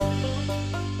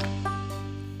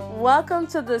Welcome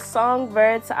to the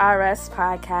Songbirds RS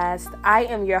podcast. I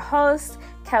am your host,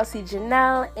 Kelsey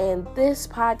Janelle, and this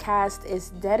podcast is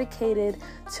dedicated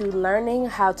to learning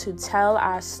how to tell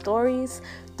our stories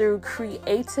through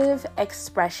creative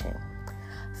expression.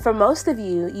 For most of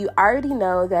you, you already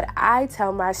know that I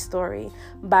tell my story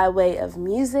by way of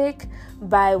music,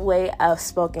 by way of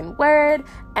spoken word,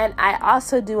 and I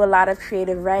also do a lot of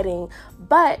creative writing.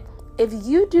 But if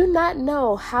you do not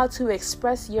know how to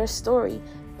express your story,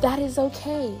 that is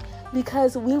okay,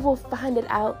 because we will find it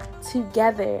out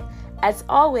together. As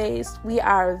always, we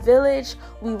are a village.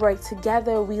 We work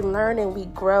together, we learn and we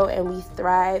grow and we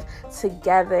thrive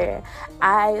together.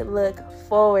 I look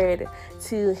forward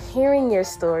to hearing your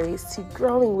stories, to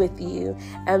growing with you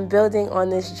and building on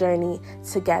this journey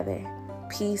together.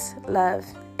 Peace, love,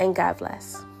 and God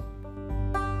bless.